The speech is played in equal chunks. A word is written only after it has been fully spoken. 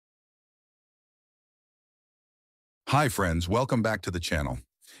Hi friends, welcome back to the channel.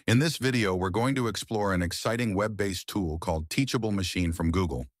 In this video, we're going to explore an exciting web-based tool called Teachable Machine from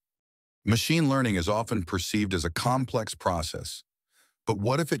Google. Machine learning is often perceived as a complex process, but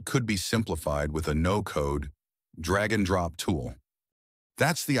what if it could be simplified with a no-code, drag-and-drop tool?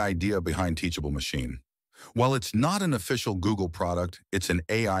 That's the idea behind Teachable Machine. While it's not an official Google product, it's an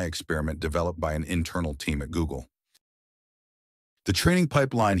AI experiment developed by an internal team at Google. The training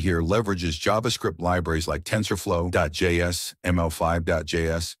pipeline here leverages JavaScript libraries like tensorflow.js,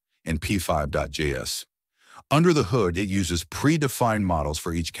 ml5.js, and p5.js. Under the hood, it uses predefined models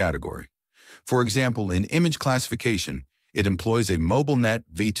for each category. For example, in image classification, it employs a MobileNet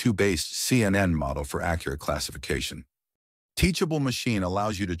v2-based CNN model for accurate classification. Teachable Machine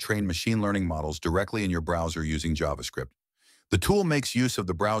allows you to train machine learning models directly in your browser using JavaScript. The tool makes use of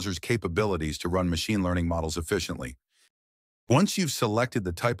the browser's capabilities to run machine learning models efficiently. Once you've selected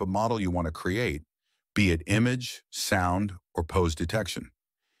the type of model you want to create, be it image, sound, or pose detection,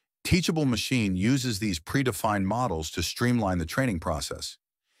 Teachable Machine uses these predefined models to streamline the training process.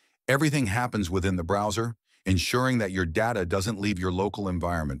 Everything happens within the browser, ensuring that your data doesn't leave your local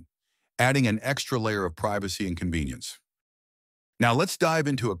environment, adding an extra layer of privacy and convenience. Now let's dive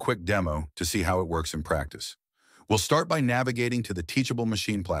into a quick demo to see how it works in practice. We'll start by navigating to the Teachable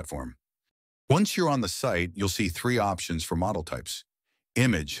Machine platform. Once you're on the site, you'll see three options for model types: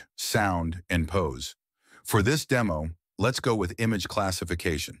 image, sound, and pose. For this demo, let's go with image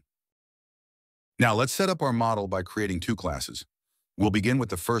classification. Now let's set up our model by creating two classes. We'll begin with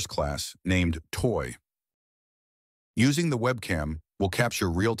the first class, named Toy. Using the webcam, we'll capture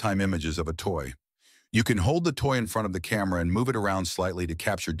real-time images of a toy. You can hold the toy in front of the camera and move it around slightly to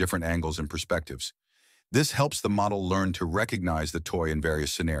capture different angles and perspectives. This helps the model learn to recognize the toy in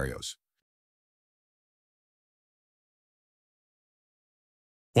various scenarios.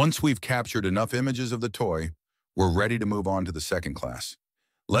 Once we've captured enough images of the toy, we're ready to move on to the second class.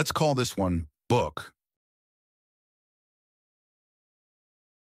 Let's call this one Book.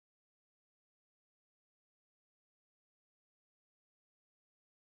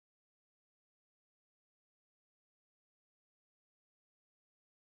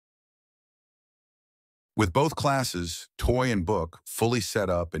 With both classes, Toy and Book, fully set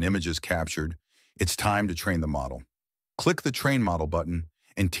up and images captured, it's time to train the model. Click the Train Model button,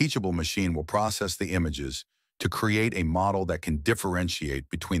 and Teachable Machine will process the images to create a model that can differentiate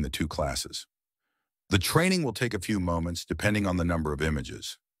between the two classes. The training will take a few moments depending on the number of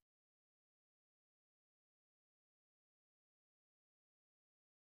images.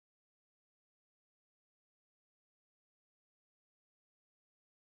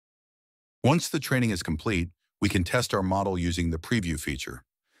 Once the training is complete, we can test our model using the preview feature.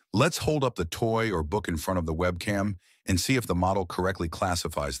 Let's hold up the toy or book in front of the webcam and see if the model correctly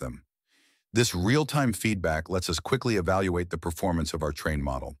classifies them. This real-time feedback lets us quickly evaluate the performance of our trained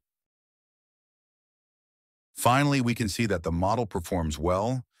model. Finally, we can see that the model performs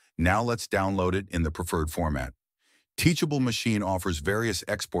well. Now let's download it in the preferred format. Teachable Machine offers various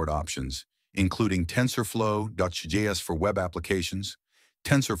export options, including tensorflow.js for web applications,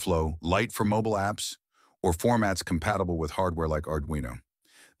 TensorFlow Lite for mobile apps, or formats compatible with hardware like Arduino.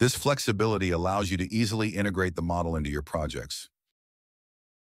 This flexibility allows you to easily integrate the model into your projects.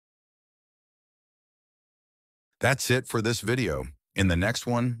 That's it for this video. In the next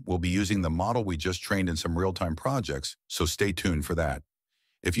one, we'll be using the model we just trained in some real-time projects, so stay tuned for that.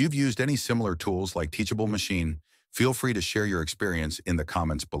 If you've used any similar tools like Teachable Machine, feel free to share your experience in the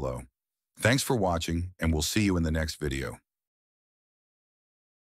comments below. Thanks for watching, and we'll see you in the next video.